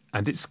gentry,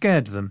 and it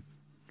scared them.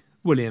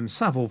 William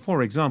Savile,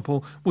 for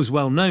example, was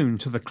well known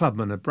to the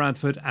clubmen of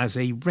Bradford as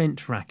a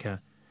rent-racker,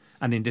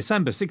 and in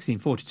December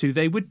 1642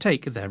 they would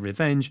take their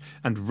revenge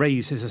and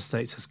raze his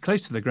estates as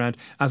close to the ground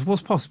as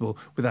was possible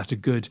without a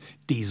good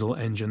diesel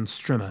engine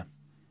strimmer.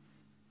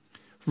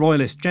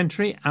 Royalist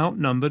gentry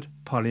outnumbered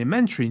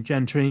parliamentary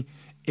gentry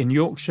in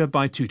Yorkshire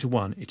by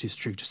 2-1, it is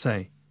true to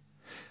say.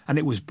 And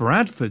it was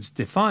Bradford's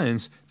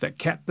defiance that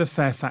kept the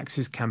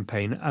Fairfaxes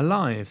campaign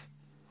alive.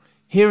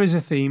 Here is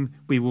a theme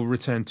we will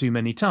return to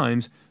many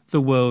times: the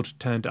world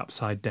turned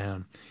upside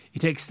down.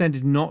 It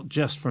extended not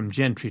just from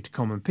gentry to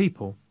common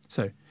people.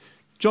 So,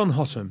 John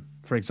Hotham,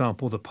 for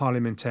example, the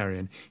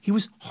parliamentarian, he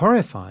was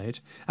horrified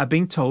at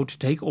being told to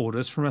take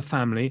orders from a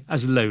family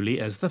as lowly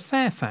as the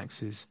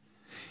Fairfaxes.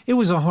 It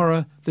was a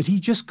horror that he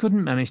just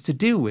couldn't manage to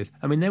deal with.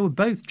 They were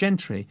both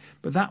gentry,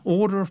 but that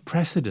order of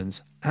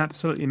precedence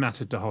absolutely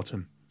mattered to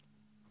Hotham.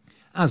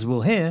 As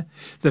we'll hear,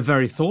 the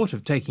very thought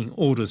of taking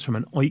orders from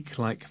an oik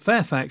like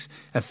Fairfax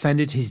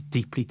offended his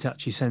deeply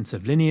touchy sense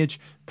of lineage,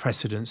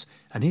 precedence,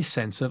 and his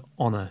sense of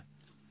honour.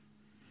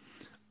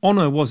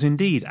 Honour was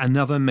indeed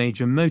another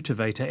major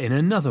motivator in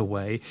another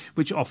way,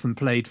 which often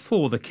played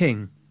for the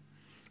king.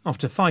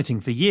 After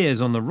fighting for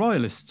years on the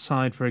royalist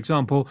side, for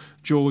example,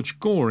 George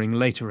Goring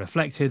later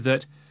reflected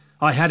that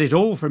I had it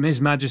all from His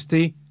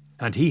Majesty,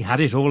 and he had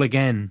it all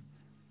again.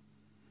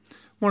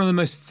 One of the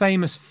most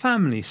famous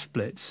family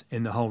splits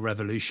in the whole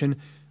revolution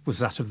was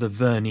that of the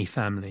Verney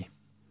family.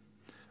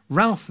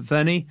 Ralph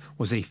Verney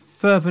was a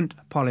fervent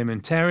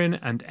parliamentarian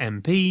and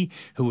MP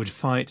who would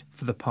fight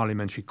for the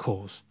parliamentary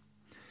cause.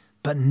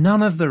 But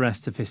none of the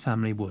rest of his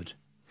family would.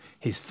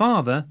 His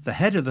father, the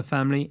head of the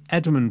family,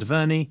 Edmund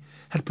Verney,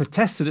 had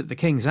protested at the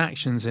king's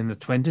actions in the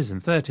 20s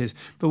and 30s,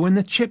 but when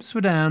the chips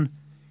were down,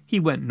 he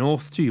went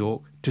north to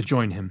York to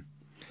join him.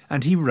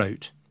 And he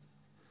wrote,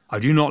 "I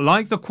do not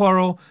like the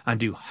quarrel, and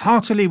do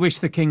heartily wish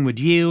the king would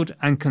yield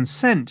and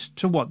consent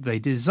to what they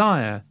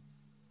desire,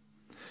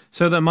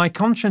 so that my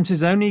conscience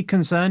is only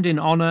concerned in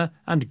honour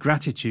and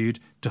gratitude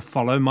to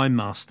follow my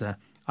master.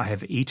 I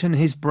have eaten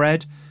his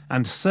bread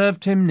and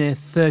served him near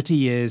 30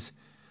 years,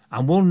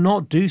 and will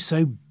not do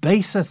so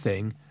base a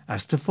thing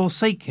as to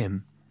forsake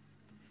him."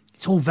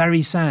 It's all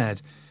very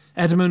sad.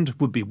 Edmund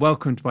would be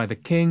welcomed by the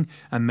king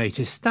and made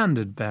his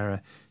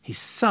standard-bearer. His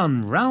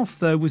son, Ralph,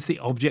 though, was the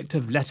object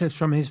of letters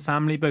from his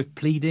family, both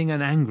pleading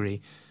and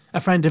angry.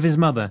 A friend of his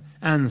mother,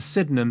 Anne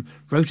Sydenham,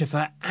 wrote of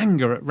her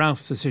anger at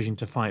Ralph's decision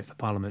to fight for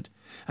Parliament,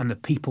 and the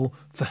people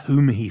for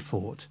whom he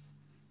fought.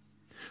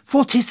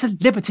 "For 'tis the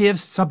liberty of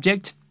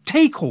subject to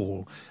take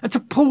all, and to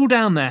pull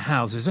down their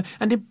houses,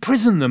 and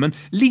imprison them, and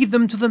leave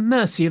them to the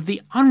mercy of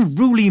the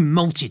unruly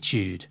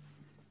multitude."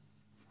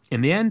 In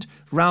the end,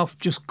 Ralph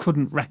just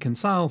couldn't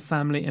reconcile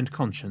family and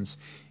conscience.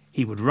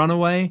 He would run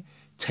away,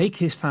 take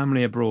his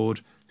family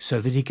abroad,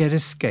 so that he could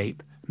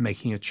escape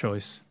making a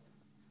choice.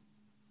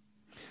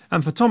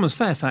 And for Thomas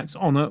Fairfax,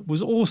 honour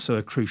was also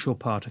a crucial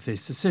part of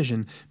his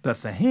decision, but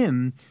for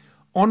him,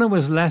 honour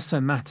was less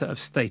a matter of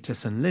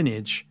status and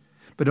lineage,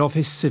 but of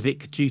his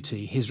civic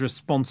duty, his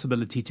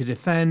responsibility to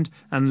defend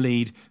and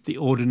lead the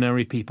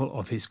ordinary people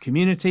of his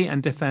community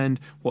and defend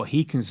what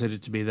he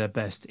considered to be their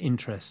best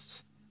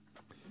interests.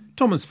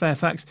 Thomas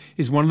Fairfax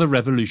is one of the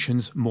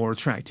Revolution's more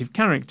attractive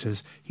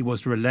characters. He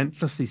was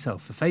relentlessly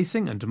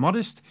self-effacing and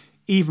modest,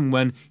 even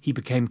when he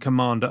became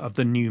commander of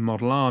the New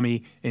Model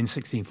Army in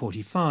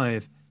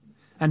 1645.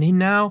 And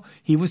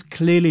he was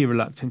clearly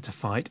reluctant to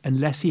fight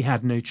unless he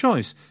had no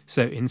choice.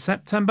 So in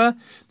September,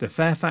 the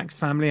Fairfax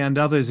family and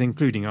others,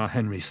 including our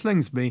Henry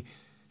Slingsby,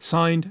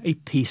 signed a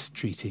peace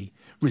treaty,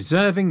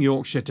 reserving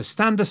Yorkshire to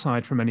stand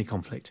aside from any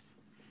conflict.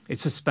 It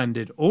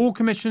suspended all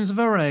commissions of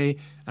array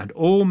and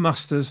all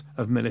musters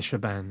of militia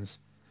bands.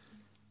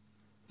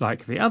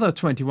 Like the other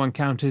 21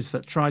 counties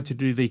that tried to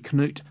do the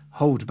Canute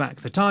hold back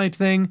the tide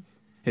thing,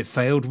 it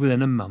failed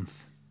within a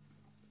month.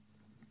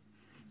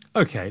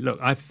 OK, look,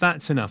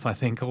 that's enough, I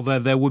think, although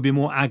there will be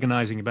more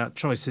agonising about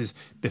choices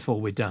before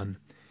we're done.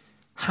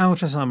 How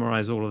to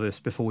summarise all of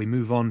this before we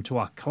move on to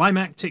our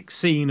climactic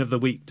scene of the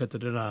week.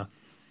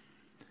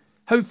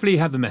 Hopefully you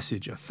have the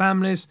message of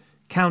families,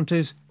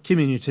 counties,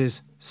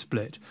 communities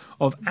split,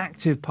 of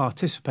active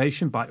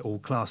participation by all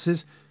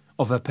classes,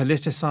 of a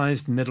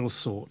politicised middle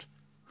sort.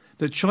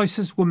 That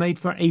choices were made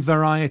for a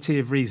variety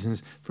of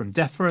reasons, from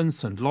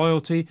deference and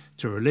loyalty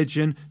to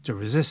religion to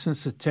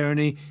resistance to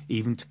tyranny,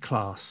 even to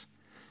class.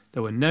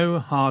 There were no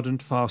hard and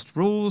fast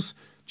rules,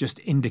 just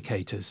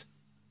indicators.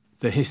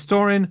 The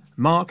historian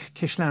Mark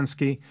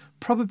Kishlansky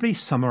probably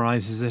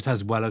summarises it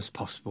as well as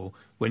possible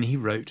when he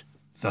wrote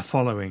the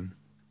following.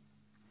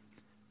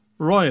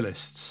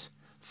 Royalists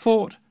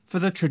fought for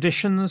the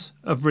traditions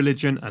of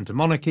religion and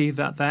monarchy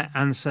that their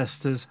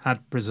ancestors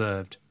had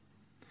preserved.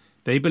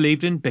 They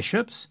believed in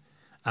bishops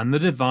and the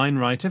divine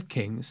right of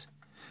kings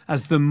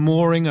as the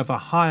mooring of a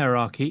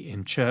hierarchy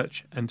in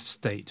church and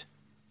state.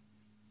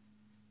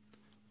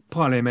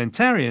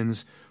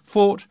 Parliamentarians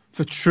fought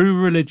for true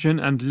religion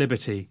and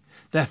liberty.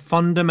 Their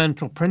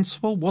fundamental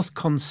principle was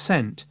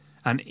consent,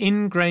 an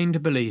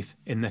ingrained belief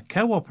in the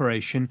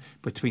cooperation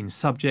between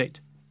subject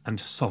and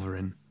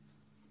sovereign.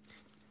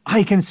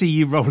 I can see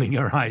you rolling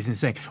your eyes and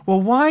saying, well,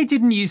 why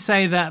didn't you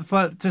say that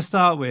to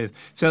start with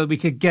so that we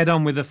could get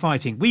on with the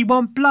fighting? We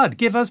want blood,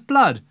 give us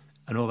blood,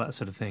 and all that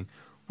sort of thing.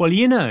 Well,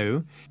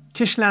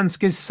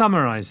 Kishlansky's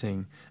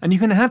summarising, and you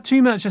can have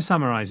too much of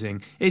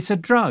summarising. It's a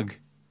drug.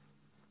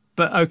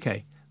 But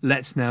OK,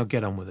 let's now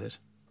get on with it.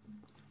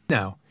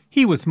 Now,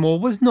 Heworth Moor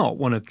was not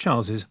one of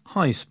Charles's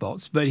high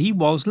spots, but he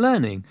was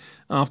learning.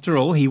 After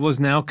all, he was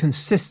now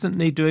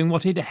consistently doing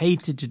what he'd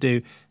hated to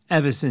do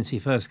ever since he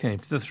first came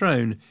to the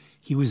throne.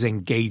 He was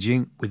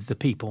engaging with the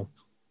people.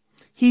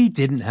 He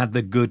didn't have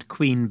the good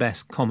Queen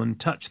Bess common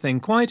touch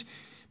thing quite,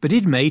 but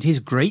he'd made his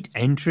great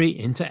entry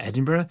into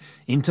Edinburgh,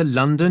 into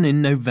London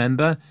in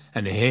November,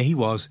 and here he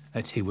was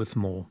at Heworth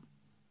Moor.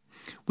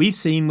 We've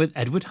seen with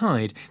Edward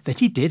Hyde that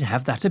he did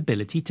have that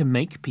ability to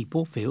make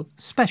people feel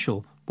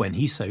special when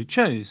he so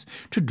chose,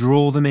 to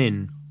draw them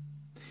in.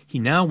 He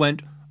now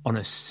went on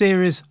a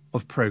series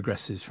of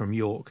progresses from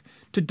York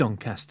to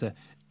Doncaster,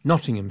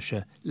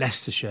 Nottinghamshire,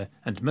 Leicestershire,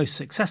 and most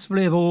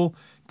successfully of all,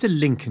 to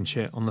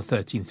Lincolnshire on the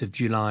 13th of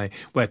July,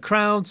 where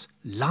crowds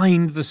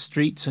lined the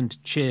streets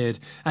and cheered,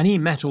 and he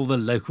met all the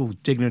local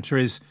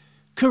dignitaries,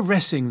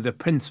 caressing the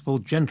principal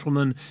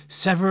gentlemen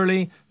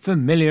severally,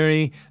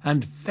 familiarly,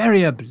 and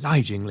very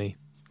obligingly.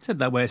 Said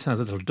that way, it sounds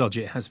a little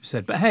dodgy, it has to be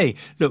said. But hey,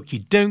 look, you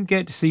don't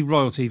get to see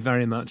royalty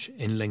very much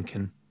in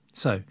Lincoln.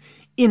 So,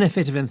 in a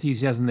fit of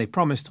enthusiasm, they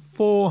promised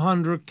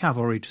 400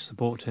 cavalry to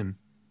support him.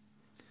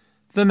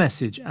 The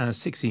message, as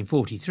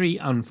 1643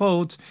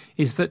 unfolds,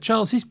 is that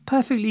Charles is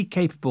perfectly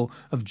capable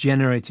of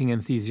generating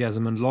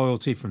enthusiasm and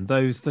loyalty from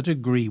those that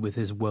agree with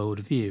his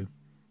worldview.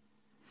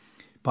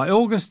 By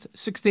August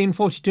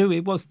 1642,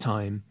 it was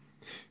time.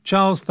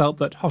 Charles felt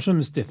that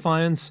Hotham's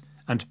defiance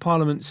and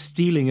Parliament's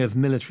stealing of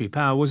military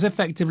power was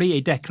effectively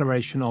a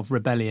declaration of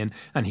rebellion,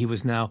 and he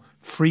was now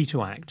free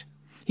to act.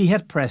 He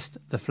had pressed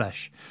the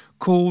flesh,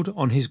 called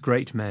on his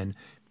great men.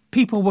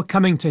 People were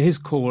coming to his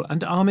call,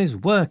 and armies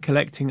were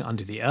collecting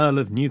under the Earl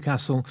of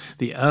Newcastle,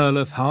 the Earl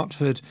of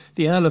Hertford,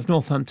 the Earl of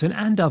Northampton,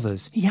 and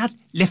others. He had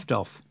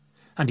lift-off,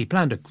 and he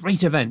planned a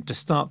great event to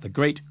start the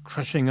great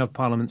crushing of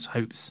Parliament's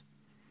hopes.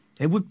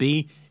 It would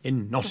be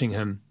in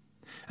Nottingham,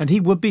 and he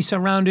would be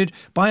surrounded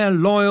by a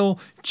loyal,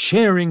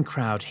 cheering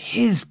crowd,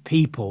 his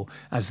people,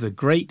 as the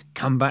great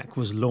comeback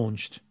was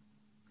launched.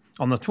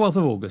 On the 12th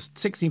of August,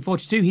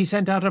 1642, he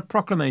sent out a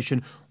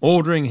proclamation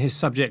ordering his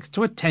subjects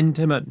to attend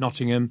him at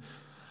Nottingham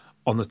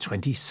on the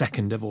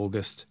 22nd of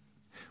August,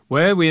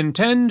 where we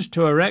intend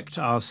to erect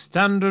our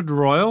standard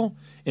royal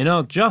in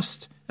our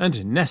just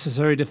and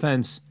necessary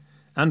defence,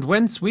 and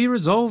whence we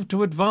resolve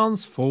to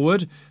advance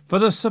forward for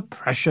the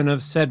suppression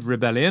of said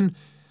rebellion,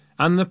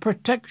 and the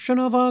protection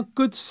of our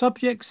good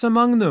subjects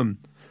among them,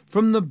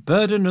 from the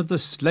burden of the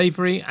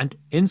slavery and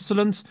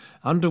insolence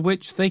under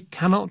which they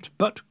cannot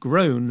but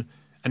groan,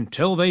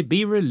 until they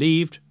be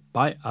relieved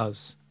by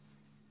us.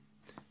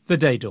 The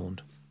day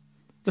dawned.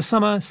 The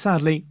summer,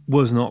 sadly,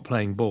 was not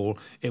playing ball.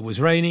 It was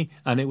rainy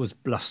and it was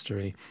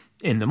blustery.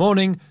 In the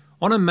morning,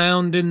 on a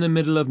mound in the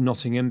middle of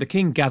Nottingham, the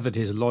king gathered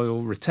his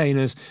loyal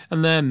retainers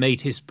and there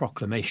made his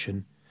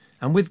proclamation,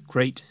 and with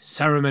great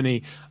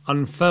ceremony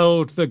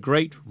unfurled the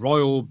great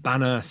royal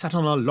banner set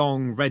on a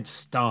long red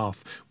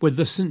staff with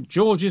the St.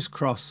 George's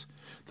cross,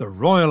 the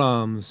royal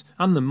arms,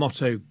 and the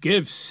motto,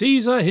 "Give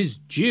Caesar his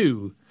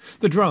due."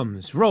 The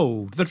drums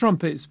rolled, the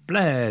trumpets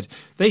blared,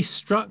 they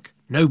struck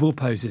noble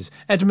poses.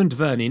 Edmund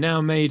Verney, now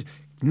made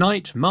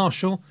Knight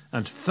Marshal,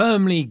 and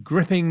firmly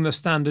gripping the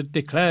standard,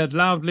 declared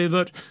loudly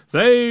that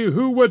they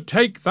who would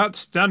take that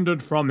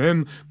standard from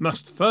him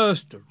must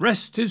first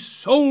wrest his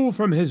soul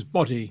from his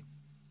body.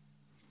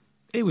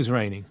 It was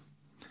raining.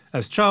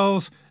 As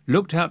Charles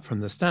looked out from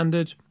the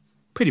standard,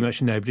 pretty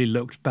much nobody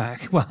looked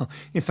back. Well,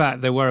 in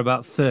fact, there were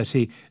about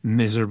 30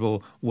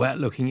 miserable,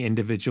 wet-looking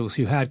individuals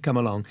who had come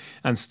along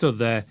and stood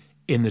there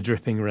in the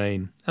dripping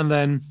rain. And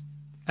then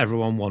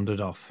everyone wandered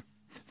off.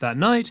 That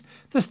night,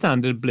 the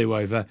standard blew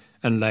over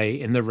and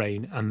lay in the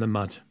rain and the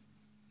mud.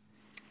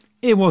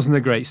 It wasn't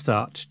a great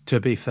start,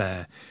 to be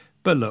fair.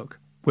 But look,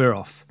 we're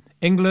off.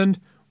 England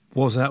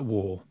was at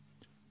war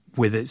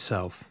with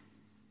itself.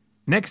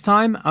 Next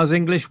time, us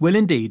English will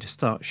indeed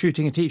start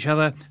shooting at each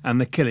other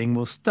and the killing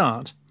will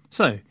start.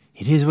 So,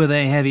 it is with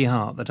a heavy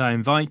heart that I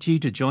invite you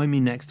to join me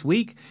next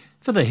week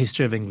for the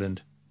History of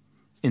England.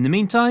 In the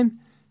meantime,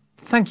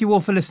 thank you all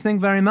for listening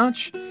very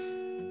much.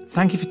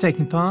 Thank you for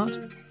taking part.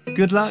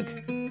 Good luck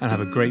and have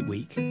a great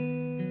week.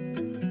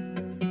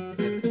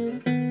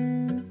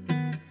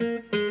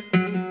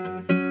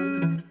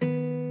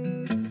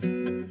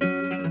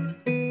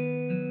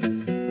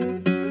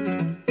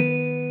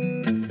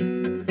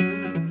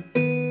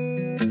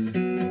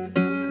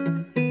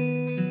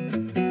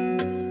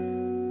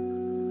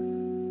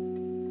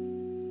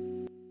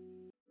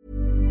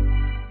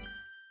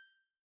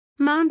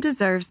 Mom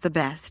deserves the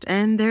best,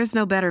 and there's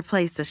no better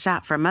place to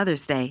shop for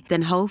Mother's Day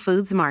than Whole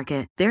Foods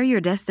Market. They're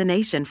your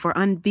destination for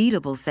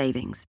unbeatable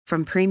savings,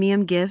 from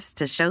premium gifts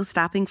to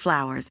show-stopping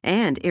flowers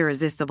and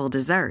irresistible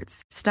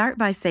desserts. Start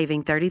by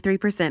saving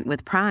 33%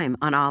 with Prime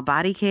on all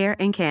body care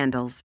and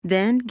candles.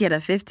 Then get a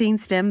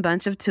 15-stem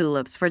bunch of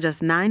tulips for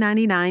just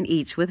 $9.99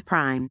 each with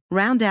Prime.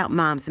 Round out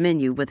Mom's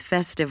menu with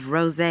festive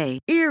rosé,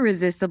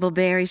 irresistible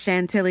berry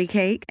chantilly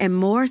cake, and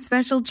more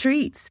special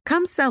treats.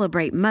 Come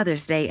celebrate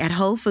Mother's Day at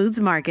Whole Foods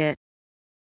Market.